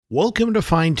Welcome to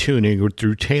Fine Tuning with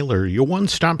Drew Taylor, your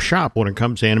one-stop shop when it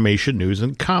comes to animation news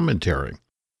and commentary.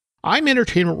 I'm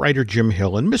entertainment writer Jim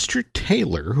Hill, and Mr.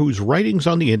 Taylor, whose writings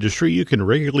on the industry you can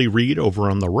regularly read over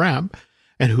on The Wrap,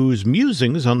 and whose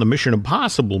musings on the Mission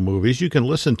Impossible movies you can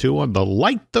listen to on the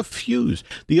Light the Fuse,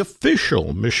 the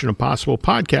official Mission Impossible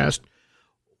podcast.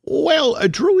 Well,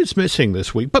 Drew is missing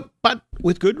this week, but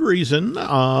with good reason.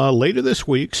 Later this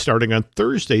week, starting on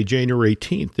Thursday, January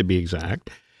 18th to be exact,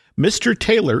 Mr.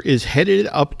 Taylor is headed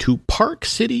up to Park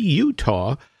City,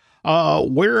 Utah,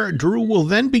 where Drew will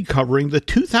then be covering the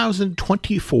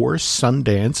 2024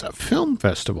 Sundance Film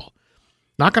Festival.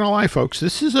 Not going to lie, folks,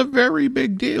 this is a very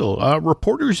big deal.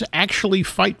 Reporters actually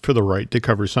fight for the right to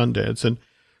cover Sundance, and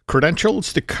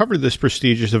credentials to cover this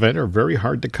prestigious event are very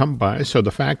hard to come by, so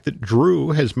the fact that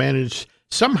Drew has managed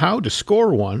somehow to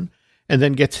score one and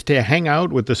then gets to hang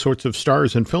out with the sorts of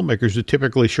stars and filmmakers who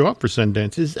typically show up for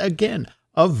Sundance is, again,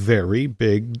 a very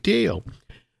big deal.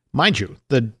 Mind you,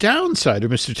 the downside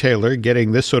of Mr. Taylor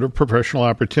getting this sort of professional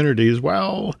opportunity is,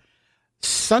 well,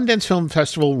 Sundance Film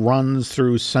Festival runs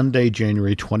through Sunday,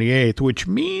 January 28th, which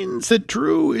means that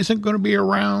Drew isn't going to be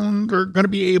around or going to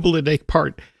be able to take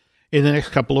part in the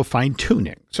next couple of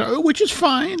fine-tuning. So, which is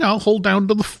fine. I'll hold down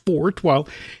to the fort while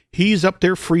he's up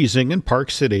there freezing in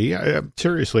Park City.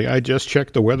 Seriously, I just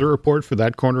checked the weather report for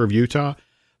that corner of Utah.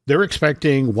 They're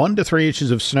expecting 1 to 3 inches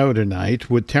of snow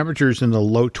tonight with temperatures in the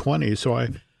low 20s. So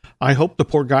I hope the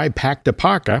poor guy packed a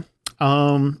parka.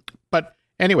 But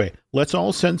anyway, let's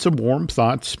all send some warm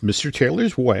thoughts Mr.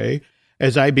 Taylor's way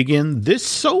as I begin this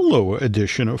solo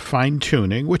edition of Fine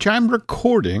Tuning, which I'm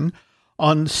recording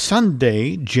on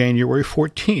Sunday, January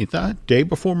 14th, a day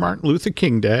before Martin Luther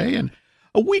King Day, and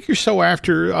a week or so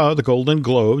after the Golden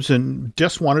Globes, and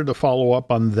just wanted to follow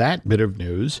up on that bit of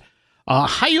news.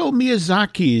 Hayao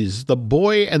Miyazaki's The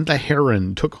Boy and the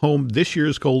Heron took home this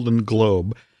year's Golden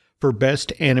Globe for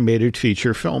Best Animated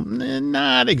Feature Film.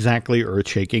 Not exactly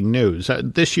earth-shaking news.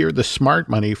 This year, the smart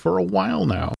money for a while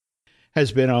now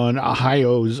has been on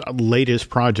Hayao's latest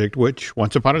project, which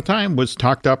once upon a time was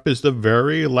talked up as the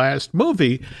very last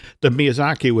movie that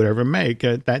Miyazaki would ever make.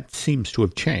 That seems to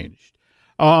have changed.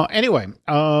 Anyway,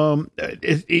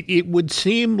 it would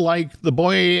seem like The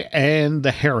Boy and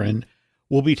the Heron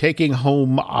will be taking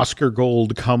home Oscar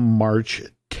Gold come March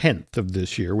 10th of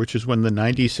this year, which is when the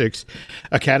 96th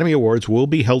Academy Awards will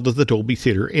be held at the Dolby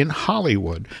Theater in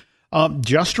Hollywood.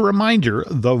 Just a reminder,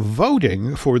 the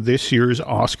voting for this year's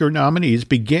Oscar nominees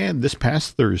began this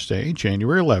past Thursday,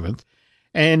 January 11th,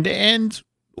 and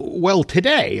well,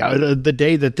 today, the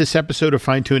day that this episode of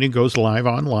Fine Tuning goes live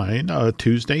online,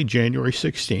 Tuesday, January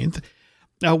 16th,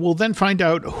 we'll then find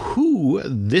out who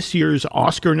this year's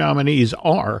Oscar nominees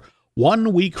are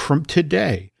 1 week from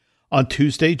today, on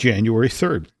Tuesday, January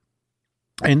 3rd.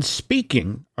 And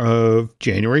speaking of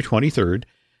January 23rd,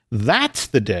 that's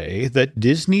the day that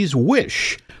Disney's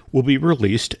Wish will be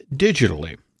released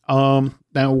digitally.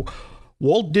 Now,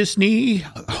 Walt Disney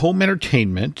Home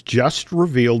Entertainment just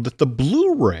revealed that the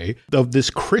Blu-ray of this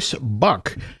Chris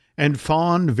Buck and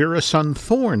Fawn Vera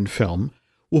Thorne film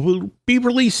will be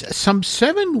released some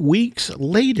 7 weeks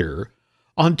later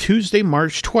on Tuesday,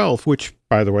 March 12th, which,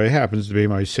 by the way, happens to be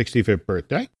my 65th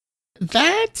birthday.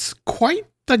 That's quite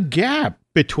the gap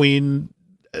between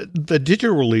the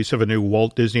digital release of a new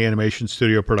Walt Disney Animation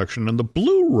Studio production and the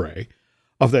Blu-ray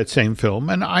of that same film.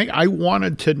 And I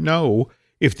wanted to know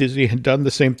if Disney had done the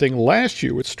same thing last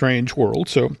year with Strange World,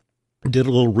 so I did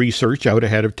a little research out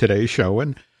ahead of today's show.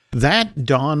 And that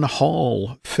Don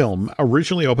Hall film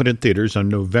originally opened in theaters on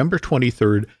November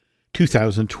 23rd,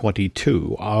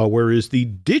 2022, whereas the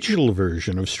digital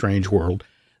version of Strange World,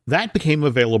 that became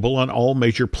available on all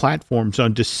major platforms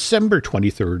on December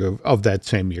 23rd of that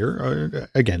same year,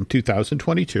 again,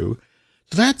 2022.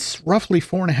 So that's roughly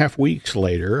 4.5 weeks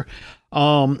later,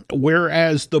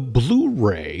 whereas the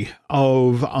Blu-ray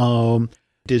of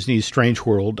Disney's Strange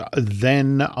World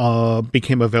then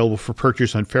became available for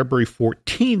purchase on February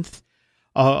 14th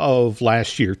of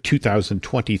last year,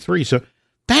 2023. So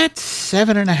that's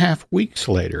 7.5 weeks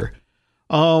later.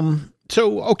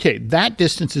 So, okay, that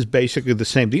distance is basically the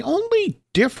same. The only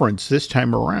difference this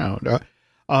time around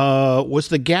was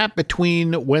the gap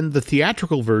between when the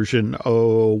theatrical version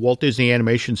of Walt Disney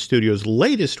Animation Studios'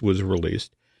 latest was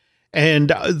released and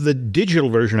the digital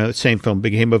version of the same film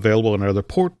became available on other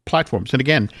platforms. And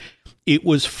again, it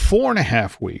was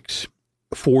 4.5 weeks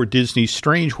for Disney's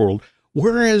Strange World,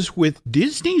 whereas with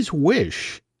Disney's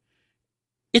Wish,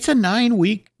 it's a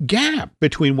 9-week gap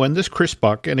between when this Chris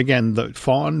Buck and, again, the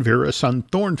Fawn Vera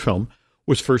Thorne film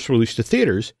was first released to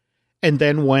theaters And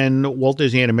then when Walt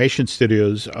Disney Animation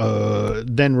Studios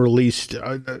then released,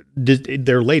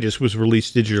 their latest was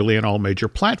released digitally on all major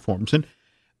platforms, and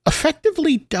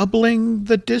effectively doubling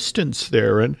the distance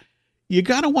there. And you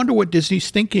got to wonder what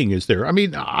Disney's thinking is there. I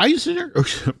mean, Iger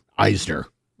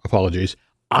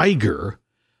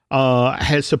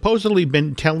has supposedly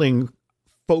been telling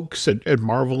folks at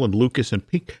Marvel and Lucas and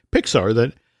Pixar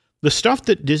that the stuff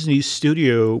that Disney's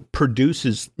studio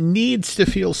produces needs to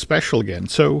feel special again.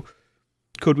 So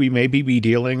could we maybe be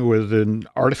dealing with an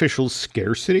artificial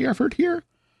scarcity effort here?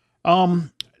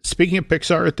 Speaking of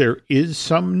Pixar, there is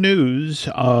some news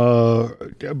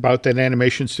about that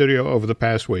animation studio over the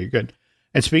past week. And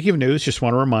speaking of news, just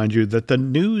want to remind you that the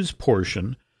news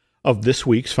portion of this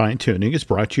week's Fine Tuning is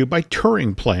brought to you by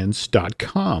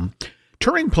TuringPlans.com.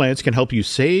 Touring plans can help you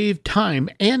save time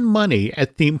and money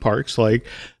at theme parks like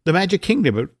the Magic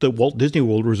Kingdom at the Walt Disney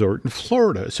World Resort in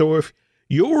Florida. So if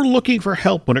you're looking for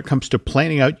help when it comes to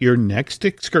planning out your next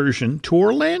excursion to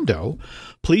Orlando,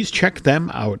 please check them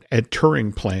out at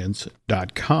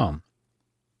TuringPlans.com.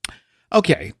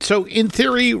 Okay, so in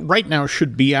theory, right now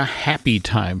should be a happy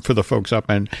time for the folks up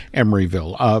in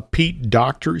Emeryville. Pete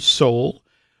Docter's Soul,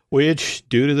 which,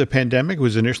 due to the pandemic,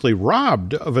 was initially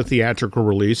robbed of a theatrical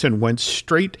release and went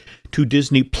straight to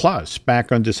Disney Plus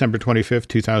back on December 25th,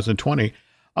 2020.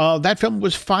 That film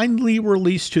was finally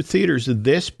released to theaters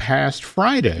this past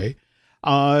Friday,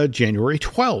 January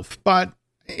 12th. But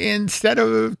instead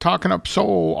of talking up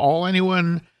Soul, all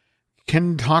anyone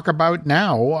can talk about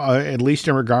now, at least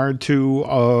in regard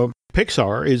to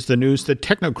Pixar, is the news that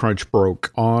TechnoCrunch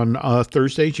broke on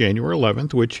Thursday, January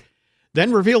 11th, which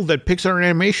then revealed that Pixar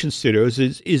Animation Studios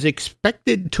is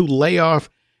expected to lay off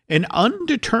an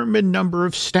undetermined number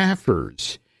of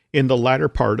staffers in the latter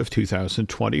part of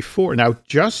 2024. Now,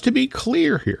 just to be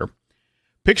clear here,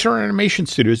 Pixar Animation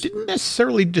Studios didn't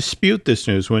necessarily dispute this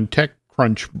news when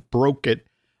TechCrunch broke it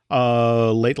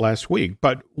late last week,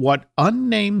 but what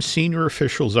unnamed senior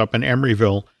officials up in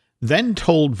Emeryville then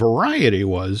told Variety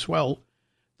was, well,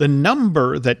 the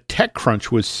number that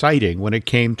TechCrunch was citing when it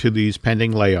came to these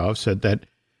pending layoffs said that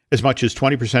as much as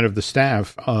 20% of the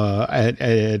staff at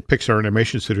Pixar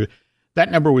Animation Studios, that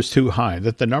number was too high,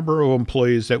 that the number of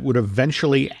employees that would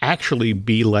eventually actually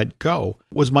be let go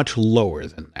was much lower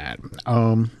than that.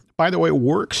 By the way,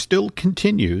 work still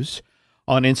continues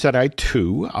on Inside Eye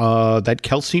 2. That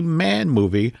Kelsey Mann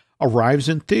movie arrives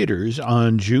in theaters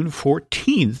on June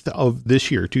 14th of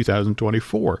this year,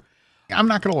 2024. I'm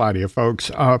not going to lie to you, folks.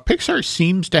 Pixar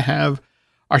seems to have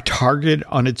a target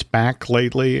on its back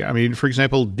lately. I mean, for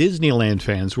example, Disneyland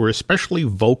fans were especially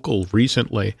vocal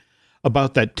recently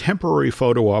about that temporary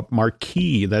photo op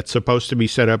marquee that's supposed to be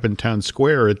set up in Town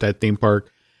Square at that theme park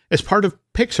as part of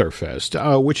Pixar Fest,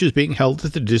 which is being held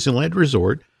at the Disneyland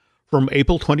Resort from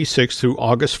April 26th through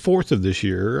August 4th of this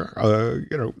year,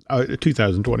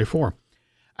 2024.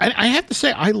 And I have to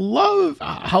say, I love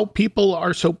how people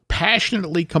are so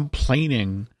passionately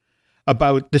complaining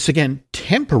about this, again,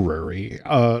 temporary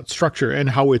structure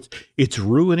and how it's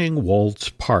ruining Walt's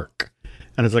Park.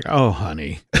 And it's like, oh,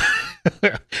 honey,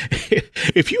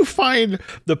 if you find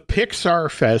the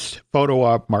Pixar Fest photo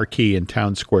op marquee in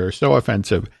Town Square so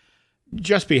offensive,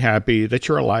 just be happy that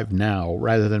you're alive now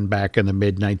rather than back in the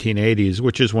mid-1980s,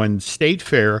 which is when State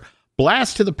Fair,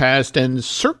 Blast to the Past, and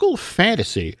Circle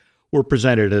Fantasy were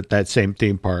presented at that same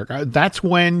theme park. That's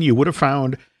when you would have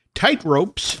found tight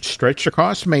ropes stretched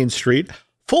across Main Street,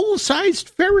 full-sized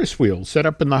Ferris wheels set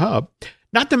up in the hub,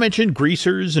 not to mention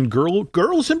greasers and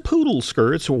girls in poodle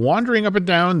skirts wandering up and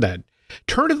down that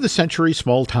turn-of-the-century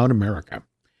small-town America.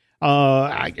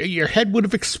 Your head would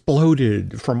have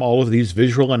exploded from all of these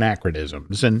visual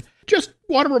anachronisms. And just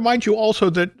want to remind you also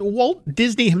that Walt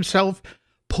Disney himself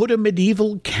put a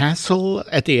medieval castle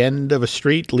at the end of a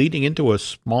street leading into a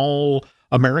small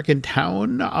American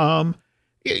town.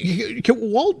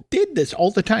 Walt did this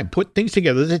all the time, put things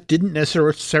together that didn't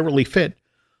necessarily fit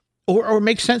or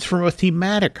make sense from a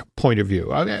thematic point of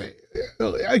view.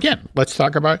 Again, let's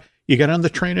talk about, you get on the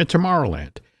train at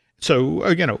Tomorrowland. So,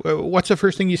 what's the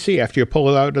first thing you see after you pull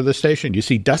it out of the station? You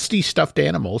see dusty stuffed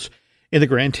animals in the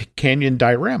Grand Canyon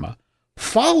diorama,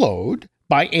 followed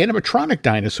by animatronic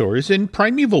dinosaurs in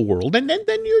Primeval World. And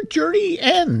then your journey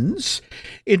ends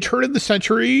in turn of the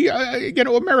century,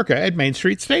 America at Main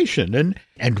Street Station.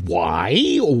 And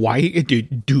why? Why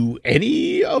do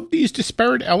any of these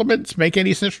disparate elements make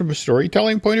any sense from a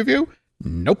storytelling point of view?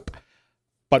 Nope.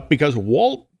 But because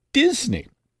Walt Disney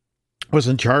was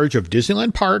in charge of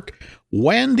Disneyland Park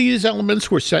when these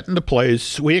elements were set into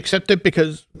place, we accept it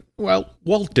because, well,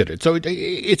 Walt did it. So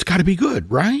it's got to be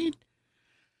good, right?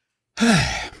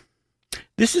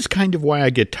 This is kind of why I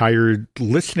get tired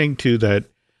listening to that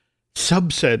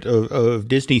subset of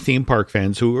Disney theme park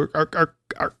fans who are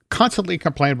constantly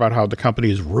complaining about how the company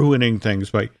is ruining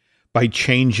things by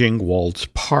changing Walt's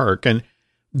park. And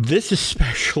this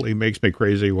especially makes me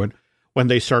crazy when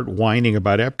they start whining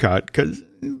about Epcot, because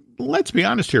let's be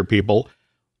honest here, people.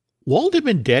 Walt had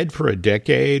been dead for a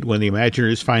decade when the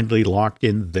Imagineers finally locked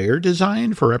in their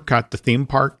design for Epcot the theme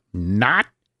park, not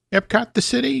Epcot the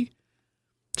city.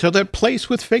 So that place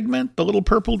with Figment, the little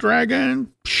purple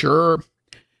dragon, sure.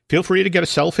 Feel free to get a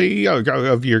selfie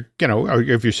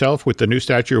of yourself with the new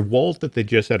statue of Walt that they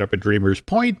just set up at Dreamer's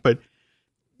Point, but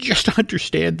just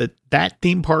understand that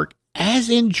theme park, as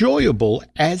enjoyable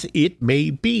as it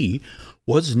may be,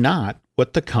 was not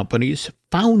what the company's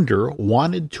founder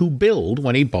wanted to build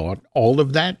when he bought all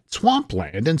of that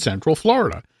swampland in Central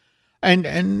Florida. And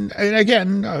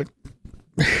again,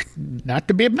 not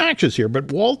to be obnoxious here,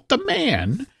 but Walt the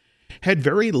man had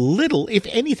very little, if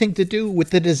anything, to do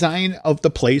with the design of the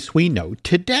place we know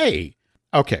today.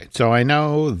 Okay, so I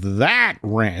know that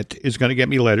rant is going to get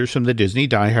me letters from the Disney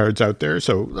diehards out there,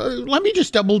 so let me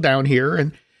just double down here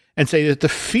and say that the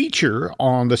feature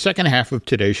on the second half of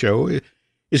today's show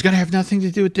is going to have nothing to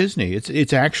do with Disney.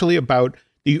 It's actually about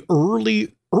the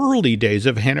early days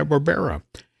of Hanna-Barbera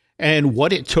and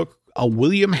what it took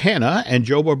William Hanna and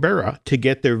Joe Barbera to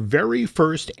get their very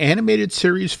first animated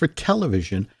series for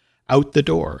television out the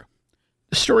door.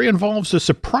 The story involves a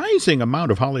surprising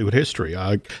amount of Hollywood history.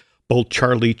 Both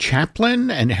Charlie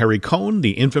Chaplin and Harry Cohn,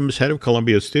 the infamous head of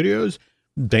Columbia Studios,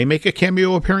 they make a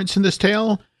cameo appearance in this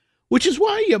tale, which is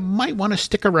why you might want to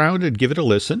stick around and give it a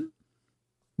listen.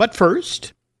 But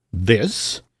first,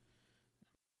 this.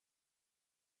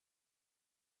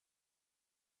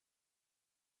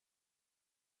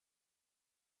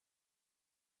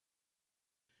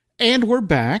 And we're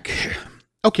back.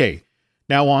 Okay,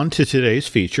 now on to today's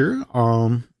feature.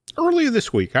 Earlier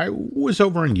this week, I was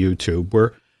over on YouTube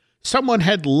where someone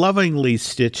had lovingly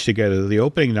stitched together the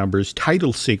opening numbers,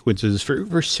 title sequences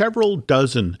for several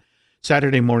dozen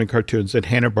Saturday morning cartoons that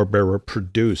Hanna-Barbera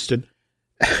produced. And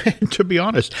to be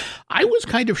honest, I was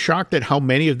kind of shocked at how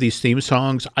many of these theme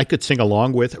songs I could sing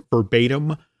along with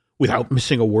verbatim without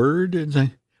missing a word. And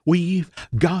say, we've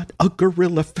got a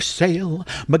gorilla for sale,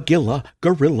 Magilla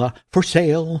gorilla for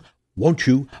sale. Won't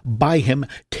you buy him,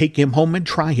 take him home and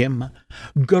try him,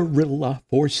 gorilla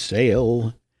for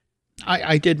sale.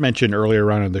 I did mention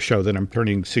earlier on in the show that I'm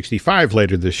turning 65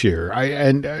 later this year,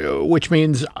 which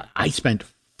means I spent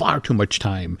far too much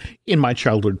time in my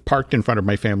childhood parked in front of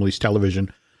my family's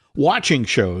television watching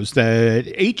shows that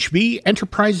HB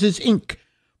Enterprises Inc.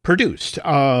 produced.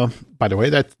 By the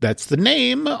way, that's the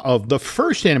name of the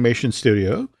first animation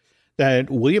studio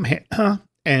that William Hanna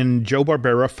and Joe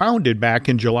Barbera founded back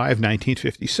in July of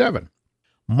 1957.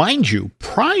 Mind you,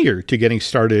 prior to getting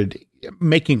started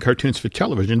making cartoons for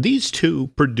television, these two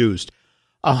produced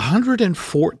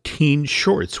 114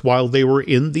 shorts while they were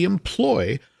in the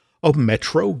employ of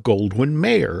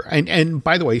Metro-Goldwyn-Mayer. And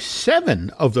by the way,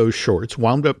 7 of those shorts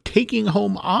wound up taking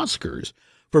home Oscars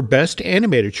for Best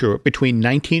Animated Short between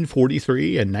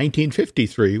 1943 and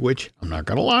 1953, which, I'm not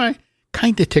going to lie,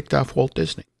 kind of ticked off Walt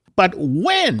Disney. But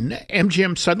when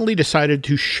MGM suddenly decided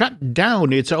to shut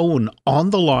down its own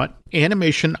on-the-lot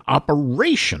animation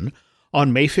operation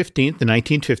on May 15th,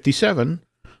 1957,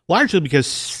 largely because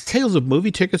sales of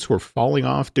movie tickets were falling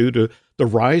off due to the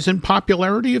rise in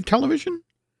popularity of television,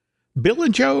 Bill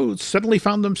and Joe suddenly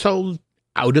found themselves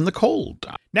out in the cold.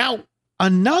 Now,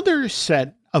 another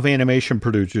set of animation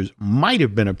producers might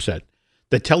have been upset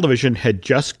that television had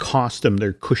just cost them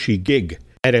their cushy gig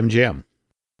at MGM.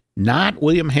 Not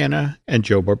William Hanna and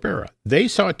Joe Barbera. They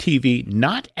saw TV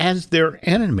not as their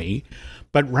enemy,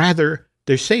 but rather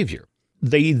their savior.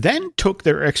 They then took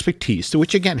their expertise,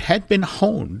 which again had been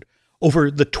honed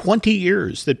over the 20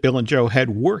 years that Bill and Joe had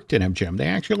worked at MGM. They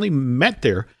actually met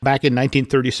there back in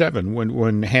 1937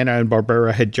 when Hanna and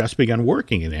Barbera had just begun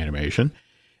working in animation.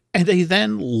 And they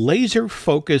then laser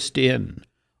focused in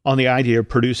on the idea of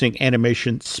producing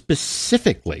animation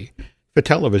specifically for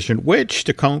television, which,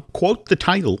 to quote the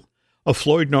title of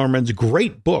Floyd Norman's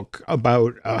great book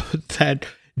about that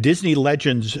Disney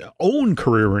legend's own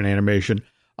career in animation,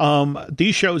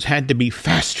 these shows had to be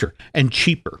faster and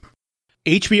cheaper.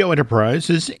 HBO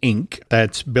Enterprises, Inc.,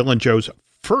 that's Bill and Joe's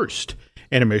first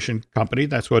animation company,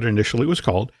 that's what it initially was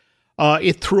called,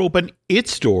 it threw open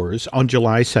its doors on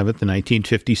July 7th,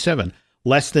 1957,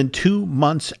 less than 2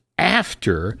 months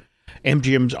after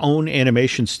MGM's own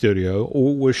animation studio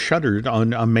was shuttered on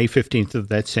May 15th of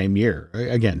that same year,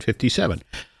 again, 57.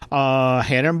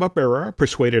 Hanna-Barbera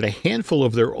persuaded a handful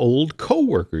of their old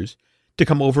co-workers to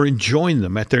come over and join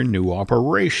them at their new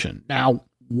operation. Now,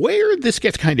 where this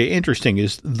gets kind of interesting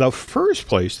is the first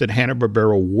place that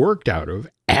Hanna-Barbera worked out of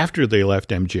after they left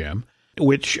MGM,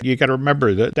 which you got to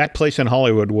remember that place in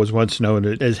Hollywood was once known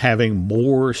as having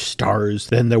more stars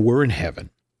than there were in heaven.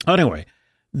 Anyway,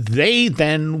 they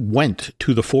then went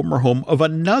to the former home of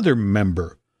another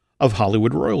member of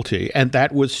Hollywood royalty, and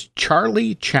that was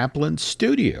Charlie Chaplin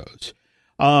Studios,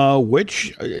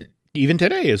 which even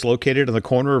today is located on the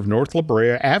corner of North La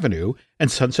Brea Avenue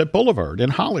and Sunset Boulevard in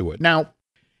Hollywood. Now,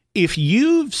 if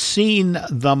you've seen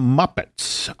The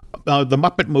Muppets, the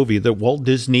Muppet movie that Walt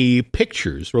Disney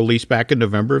Pictures released back in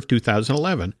November of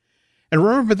 2011, and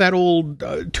remember that old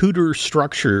Tudor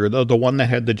structure, the one that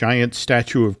had the giant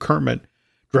statue of Kermit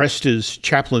dressed as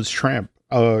Chaplin's tramp,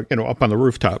 up on the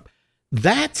rooftop,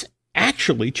 that's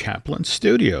actually Chaplin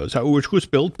Studios, which was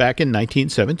built back in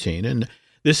 1917, and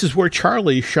this is where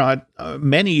Charlie shot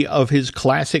many of his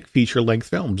classic feature-length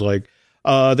films, like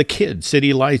The Kid,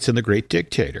 City Lights, and The Great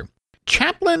Dictator.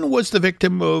 Chaplin was the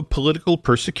victim of political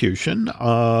persecution.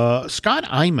 Scott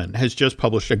Eyman has just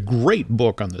published a great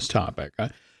book on this topic,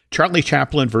 Charlie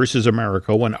Chaplin versus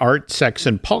America, When Art, Sex,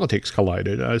 and Politics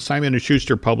Collided. Simon &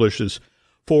 Schuster published his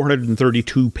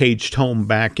 432-page tome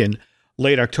back in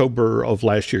late October of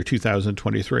last year,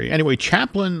 2023. Anyway,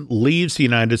 Chaplin leaves the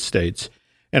United States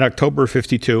in October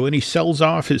 52, and he sells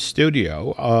off his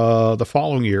studio the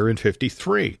following year in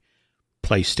 53.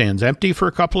 Place stands empty for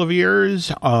a couple of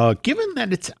years. Given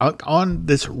that it's on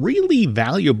this really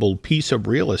valuable piece of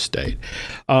real estate,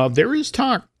 there is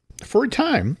talk for a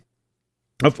time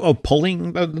of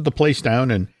pulling the place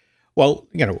down. And, well,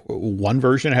 one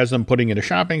version has them putting in a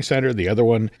shopping center, the other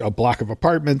one a block of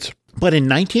apartments. But in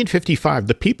 1955,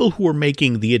 the people who were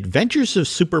making the Adventures of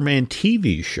Superman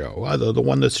TV show, the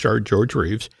one that starred George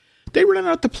Reeves, they ran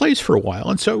out the place for a while.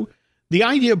 And so the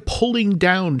idea of pulling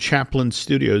down Chaplin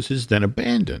Studios is then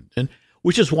abandoned, and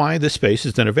which is why the space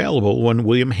is then available when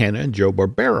William Hanna and Joe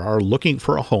Barbera are looking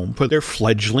for a home for their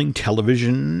fledgling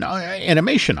television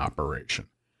animation operation.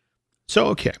 So,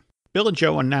 okay, Bill and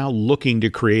Joe are now looking to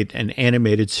create an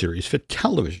animated series for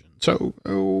television. So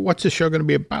what's the show going to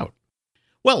be about?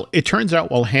 Well, it turns out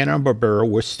while Hanna-Barbera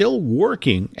was still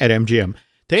working at MGM,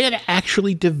 they had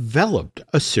actually developed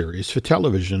a series for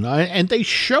television, and they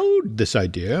showed this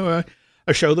idea,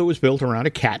 a show that was built around a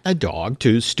cat and a dog,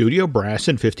 to Studio Brass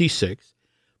in 56,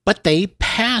 but they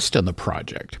passed on the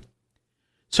project.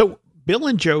 So Bill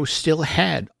and Joe still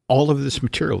had all of this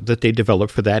material that they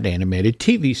developed for that animated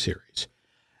TV series,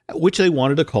 which they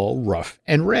wanted to call Rough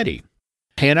and Ready.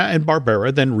 Hanna and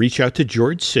Barbera then reach out to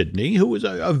George Sidney, who was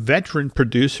a veteran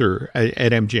producer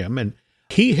at MGM, and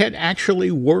he had actually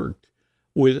worked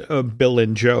with Bill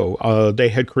and Joe. They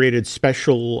had created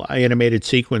special animated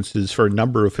sequences for a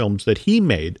number of films that he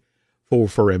made for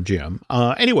MGM.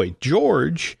 Anyway,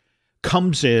 George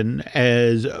comes in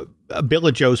as Bill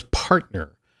and Joe's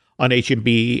partner on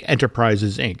H&B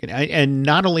Enterprises, Inc. And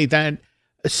not only that,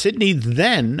 Sidney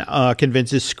then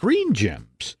convinces Screen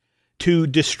Gems to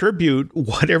distribute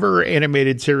whatever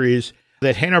animated series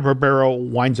that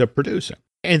Hanna-Barbera winds up producing.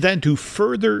 And then to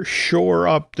further shore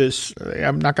up this,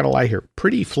 I'm not going to lie here,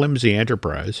 pretty flimsy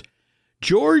enterprise,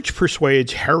 George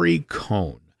persuades Harry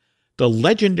Cohn, the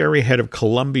legendary head of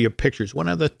Columbia Pictures, one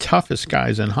of the toughest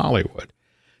guys in Hollywood,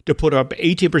 to put up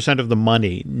 80% of the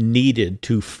money needed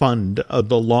to fund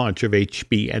the launch of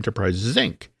HB Enterprises,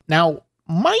 Inc. Now,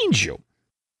 mind you,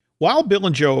 while Bill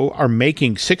and Joe are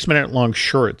making 6-minute-long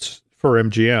shorts for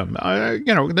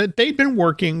MGM, they've been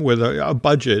working with a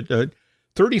budget,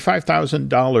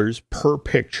 $35,000 per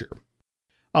picture.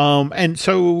 And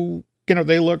so,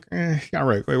 they look, all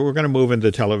right, we're going to move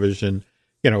into television.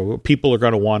 People are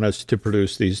going to want us to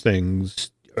produce these things,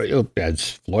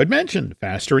 as Floyd mentioned,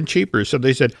 faster and cheaper. So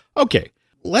they said, okay,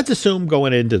 let's assume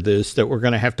going into this that we're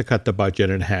going to have to cut the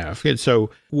budget in half. And so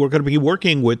we're going to be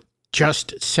working with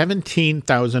just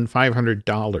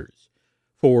 $17,500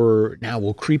 for, now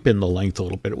we'll creep in the length a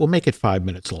little bit. We'll make it 5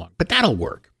 minutes long, but that'll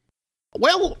work.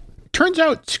 Well, turns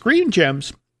out Screen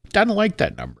Gems doesn't like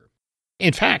that number.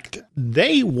 In fact,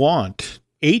 they want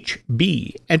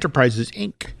HB Enterprises,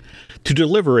 Inc. to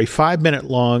deliver a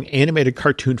 5-minute-long animated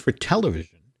cartoon for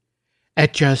television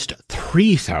at just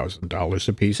 $3,000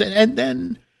 a piece. And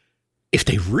then, if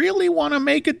they really want to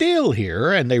make a deal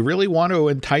here, and they really want to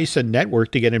entice a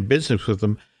network to get in business with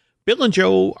them, Bill and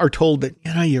Joe are told that,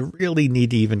 you really need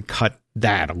to even cut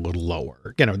that a little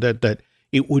lower. That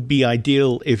it would be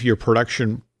ideal if your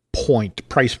production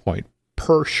price point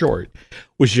per short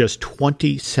was just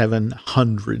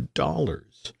 $2,700.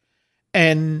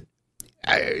 And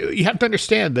you have to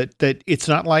understand that it's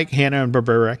not like Hanna and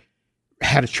Barbera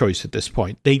had a choice at this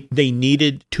point. They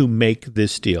needed to make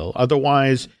this deal.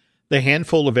 Otherwise, the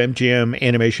handful of MGM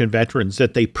animation veterans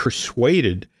that they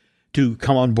persuaded to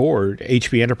come on board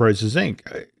HB Enterprises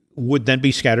Inc. Would then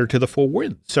be scattered to the four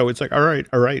winds. So it's like, all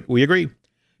right, we agree.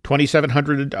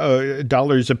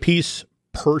 $2,700 a piece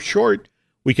per short.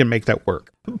 We can make that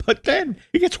work. But then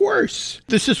it gets worse.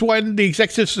 This is when the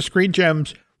executives of Screen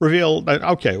Gems revealed that,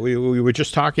 okay, we were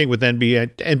just talking with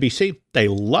NBC. They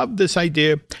love this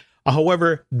idea.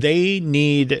 However, they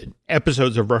need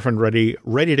episodes of Rough and Ready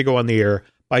to go on the air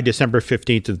by December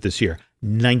 15th of this year,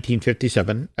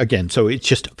 1957. Again, so it's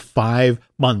just 5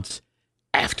 months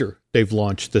after they've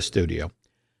launched the studio.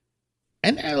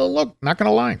 And look, not going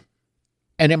to lie,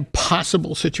 an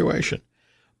impossible situation.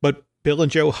 But Bill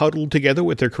and Joe huddled together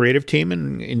with their creative team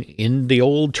in the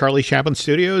old Charlie Chaplin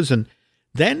studios and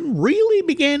then really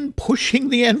began pushing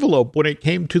the envelope when it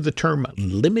came to the term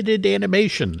limited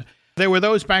animation. There were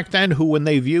those back then who, when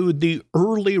they viewed the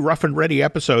early Rough and Ready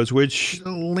episodes, which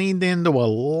leaned into a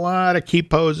lot of key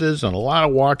poses and a lot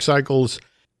of walk cycles,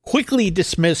 quickly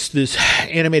dismissed this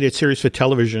animated series for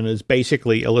television as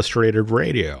basically illustrated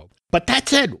radio. But that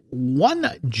said, one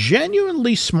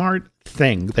genuinely smart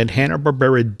thing that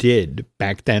Hanna-Barbera did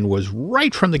back then was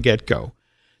right from the get-go.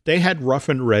 They had Rough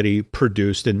and Ready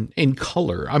produced in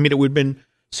color. I mean, it would have been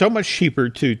so much cheaper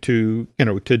to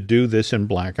do this in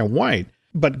black and white.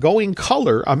 But going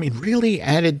color, I mean, really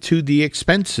added to the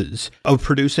expenses of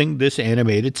producing this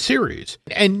animated series.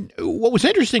 And what was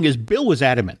interesting is Bill was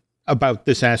adamant about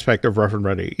this aspect of Rough and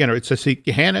Ready. It's just,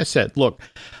 Hannah said, look,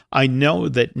 I know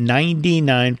that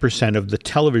 99% of the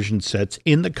television sets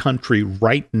in the country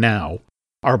right now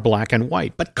are black and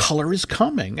white, but color is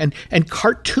coming and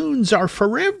cartoons are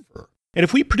forever. And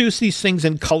if we produce these things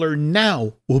in color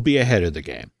now, we'll be ahead of the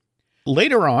game.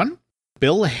 Later on,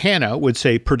 Bill Hanna would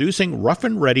say producing Rough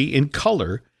and Ready in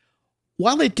color,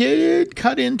 while it did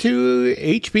cut into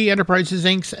HB Enterprises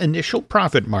Inc.'s initial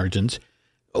profit margins,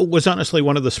 was honestly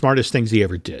one of the smartest things he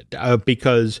ever did,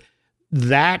 because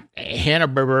that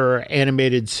Hanna-Barbera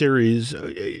animated series,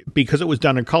 because it was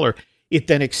done in color, it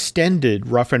then extended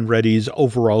Rough and Ready's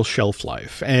overall shelf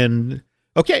life. And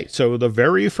okay, so the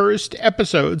very first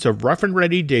episodes of Rough and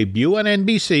Ready debut on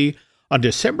NBC on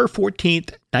December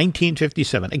 14th,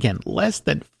 1957. Again, less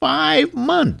than 5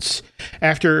 months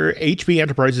after HB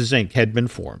Enterprises Inc. had been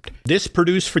formed. This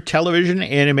produced for television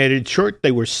animated short,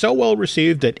 they were so well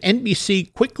received that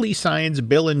NBC quickly signs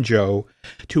Bill and Joe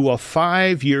to a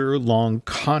 5-year-long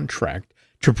contract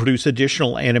to produce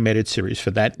additional animated series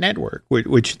for that network,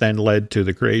 which then led to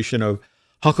the creation of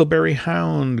Huckleberry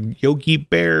Hound, Yogi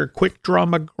Bear, Quick Draw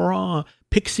McGraw,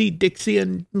 Pixie Dixie,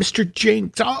 and Mr.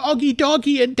 Jinx, Augie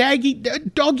Doggy, and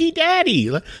Doggy Daddy,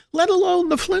 let alone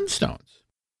the Flintstones.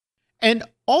 And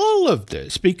all of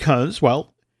this because,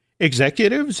 well,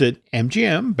 executives at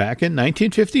MGM back in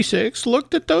 1956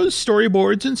 looked at those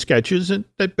storyboards and sketches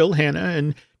that Bill Hanna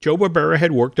and Joe Barbera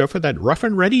had worked up for that Rough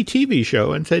and Ready TV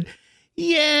show and said,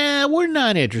 yeah, we're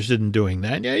not interested in doing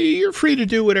that. You're free to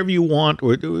do whatever you want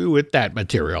with that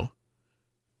material.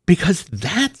 Because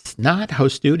that's not how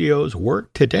studios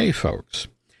work today, folks.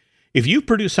 If you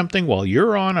produce something while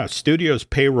you're on a studio's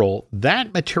payroll,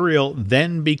 that material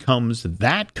then becomes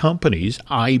that company's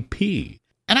IP.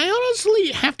 And I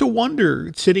honestly have to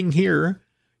wonder, sitting here,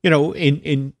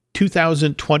 in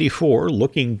 2024,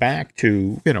 looking back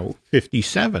to,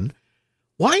 57,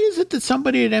 why is it that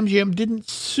somebody at MGM didn't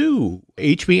sue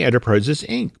HB Enterprises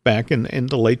Inc. back in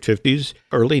the late 50s,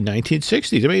 early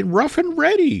 1960s? I mean, Rough and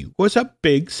Ready was a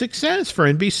big success for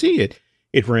NBC.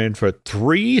 It ran for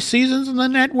 3 seasons on the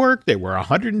network. There were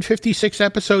 156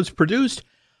 episodes produced.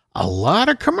 A lot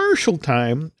of commercial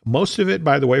time, most of it,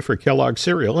 by the way, for Kellogg's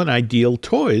cereal and Ideal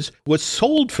Toys, was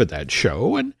sold for that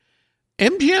show. And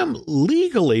MGM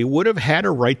legally would have had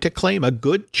a right to claim a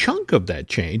good chunk of that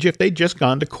change if they'd just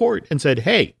gone to court and said,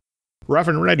 hey, Rough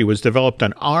and Ready was developed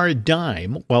on our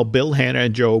dime while Bill Hanna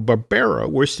and Joe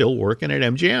Barbera were still working at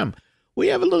MGM. We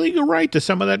have a legal right to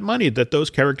some of that money that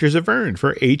those characters have earned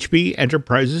for HB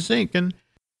Enterprises Inc. And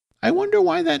I wonder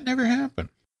why that never happened.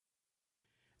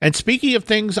 And speaking of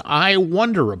things I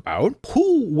wonder about,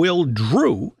 who will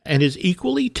Drew and his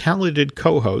equally talented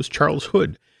co-host, Charles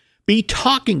Hood, be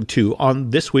talking to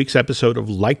on this week's episode of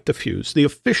Light the Fuse, the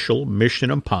official Mission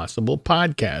Impossible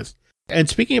podcast? And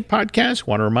speaking of podcasts,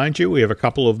 I want to remind you, we have a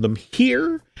couple of them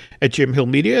here at Jim Hill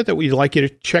Media that we'd like you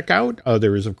to check out.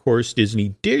 There is, of course, Disney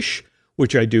Dish,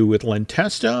 which I do with Len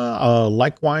Testa.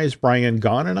 Likewise, Brian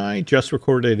Gahn and I just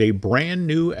recorded a brand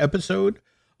new episode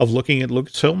of Looking at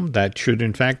Lucasfilm that should,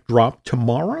 in fact, drop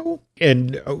tomorrow.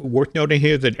 And worth noting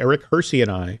here that Eric Hersey and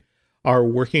I are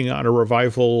working on a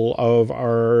revival of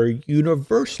our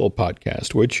Universal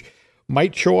podcast, which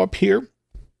might show up here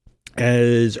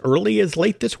as early as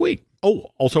late this week. Oh,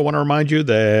 also want to remind you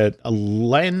that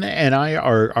Len and I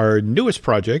are our newest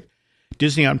project,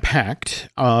 Disney Unpacked,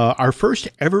 our first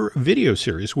ever video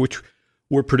series, which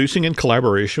we're producing in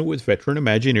collaboration with veteran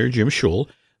Imagineer Jim Schul.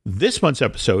 This month's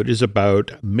episode is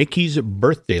about Mickey's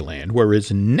Birthday Land,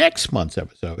 whereas next month's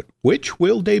episode, which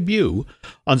will debut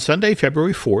on Sunday,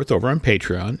 February 4th over on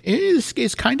Patreon,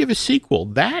 is kind of a sequel.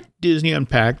 That Disney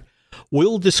Unpacked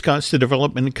will discuss the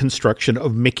development and construction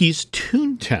of Mickey's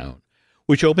Toontown,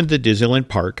 which opened at Disneyland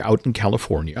Park out in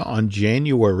California on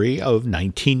January of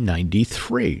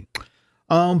 1993.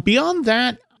 Beyond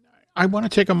that, I want to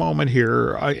take a moment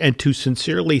here and to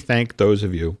sincerely thank those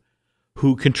of you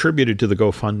who contributed to the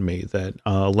GoFundMe that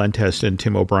Len Test and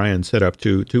Tim O'Brien set up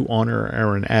to honor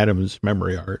Aaron Adams'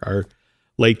 memory, our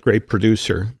late great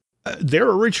producer. Their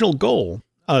original goal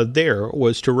there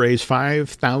was to raise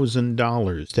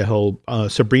 $5,000 to help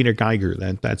Sabrina Geiger,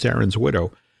 that's Aaron's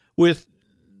widow, with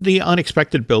the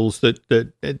unexpected bills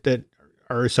that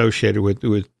are associated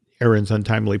with Aaron's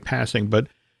untimely passing. But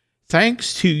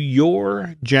thanks to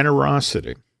your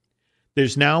generosity,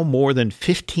 there's now more than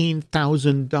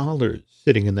 $15,000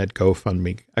 sitting in that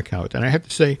GoFundMe account. And I have to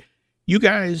say, you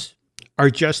guys are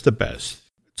just the best.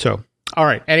 So, all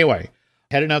right. Anyway,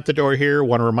 heading out the door here,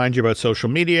 want to remind you about social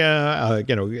media.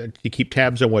 To keep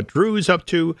tabs on what Drew's up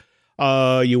to.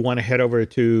 You want to head over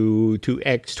to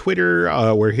X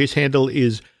Twitter, where his handle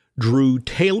is Drew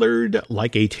Tailored,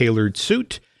 like a tailored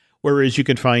suit. Whereas you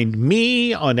can find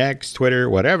me on X, Twitter,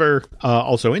 whatever.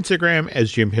 Also Instagram as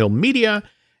Jim Hill Media.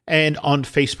 And on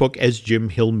Facebook as Jim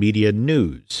Hill Media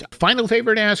News. Final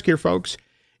favor to ask here, folks.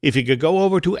 If you could go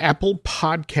over to Apple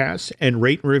Podcasts and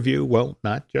rate and review, well,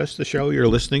 not just the show you're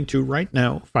listening to right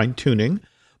now, Fine Tuning,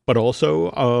 but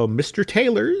also Mr.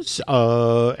 Taylor's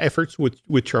efforts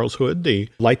with Charles Hood, the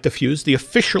Light the Fuse, the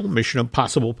official Mission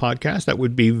Impossible podcast. That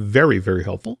would be very, very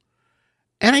helpful.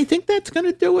 And I think that's going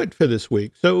to do it for this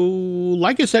week. So,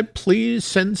 like I said, please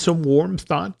send some warm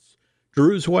thoughts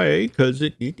Drew's way, because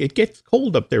it gets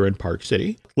cold up there in Park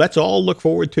City. Let's all look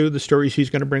forward to the stories he's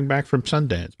going to bring back from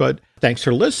Sundance. But thanks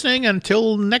for listening.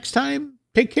 Until next time,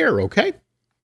 take care, okay?